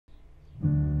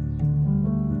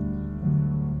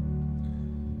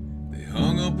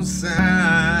up a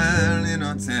sign in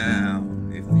our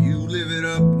town: if you live it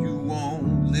up, you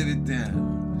won't live it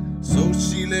down. So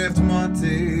she left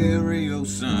Monterey,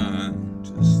 son,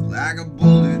 just like a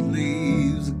bullet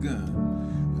leaves a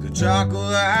gun. With her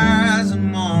charcoal eyes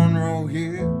and Monroe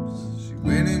hips, she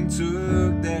went and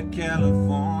took that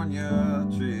California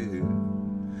trip.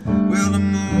 Well, the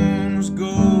moon was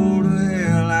gold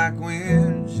hair like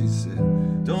wind. She said,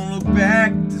 don't look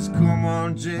back, just come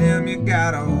on, Jim, you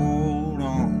gotta hold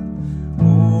on,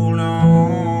 hold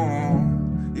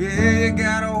on. Yeah, you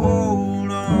gotta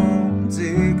hold on,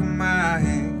 take my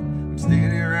hand, I'm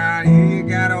standing right here, you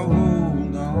gotta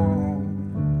hold on.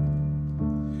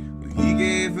 Well, he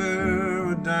gave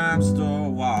her a dime store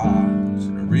watch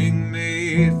and a ring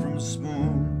made from a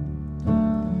spoon.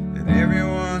 And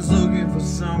everyone's looking for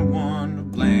someone to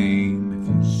blame. If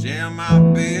you share my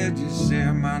bed, you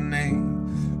share my name.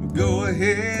 Go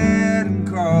ahead and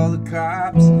call the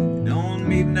cops. You don't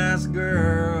meet nice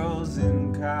girls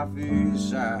in coffee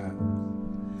shops.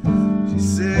 She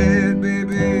said,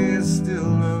 baby, I still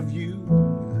love you.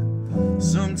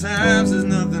 Sometimes there's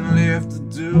nothing left to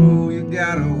do. You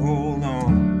gotta hold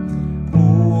on,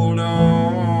 hold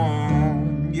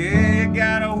on. Yeah, you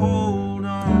gotta hold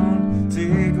on.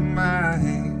 Take my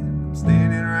hand, I'm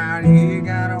standing right here. You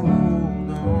gotta hold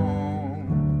on.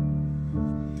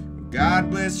 God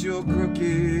bless your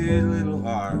crooked little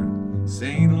heart.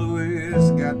 St.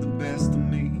 Louis got the best of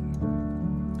me.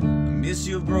 I miss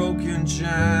your broken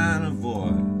china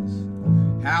voice.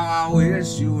 How I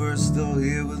wish you were still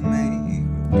here with me.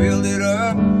 Build it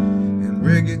up and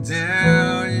break it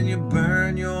down, and you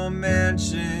burn your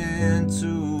mansion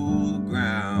to the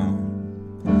ground.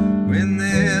 When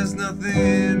there's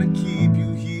nothing to keep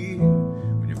you here,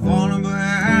 when you're falling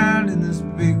behind in this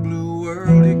big blue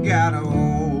world, you gotta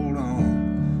hold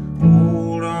on,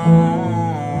 hold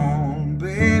on,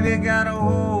 baby, gotta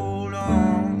hold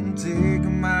on, take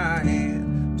my hand,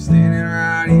 I'm standing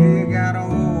right here, gotta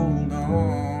hold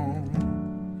on.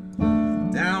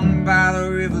 Down by the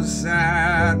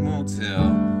Riverside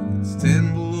Motel, it's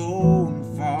 10 below and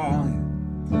falling,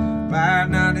 by a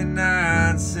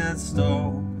 99-cent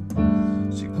store.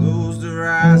 She closed her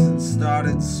eyes and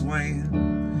started swaying,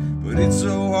 but it's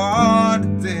so hard to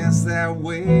dance that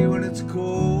way when it's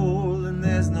cold and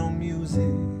there's no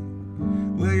music.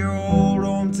 Well, your old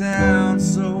hometown's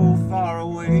so far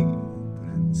away,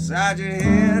 but inside your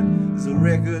head there's a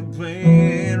record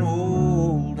playing.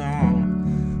 Hold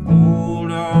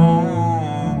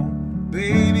on,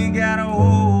 baby, gotta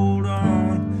hold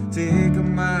on. Take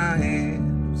my hand,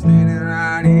 I'm standing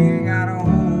right here, gotta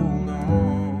hold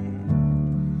on.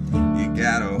 You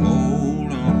gotta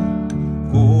hold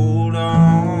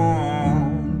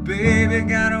on, baby,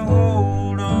 gotta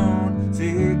hold on.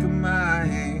 Take my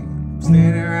hand, I'm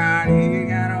standing right here,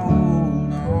 gotta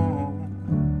hold on.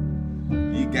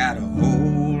 You gotta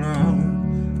hold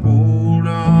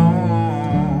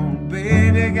on,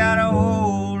 baby, gotta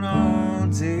hold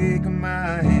on. Take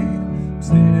my hand, I'm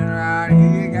standing right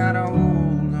here, gotta hold on.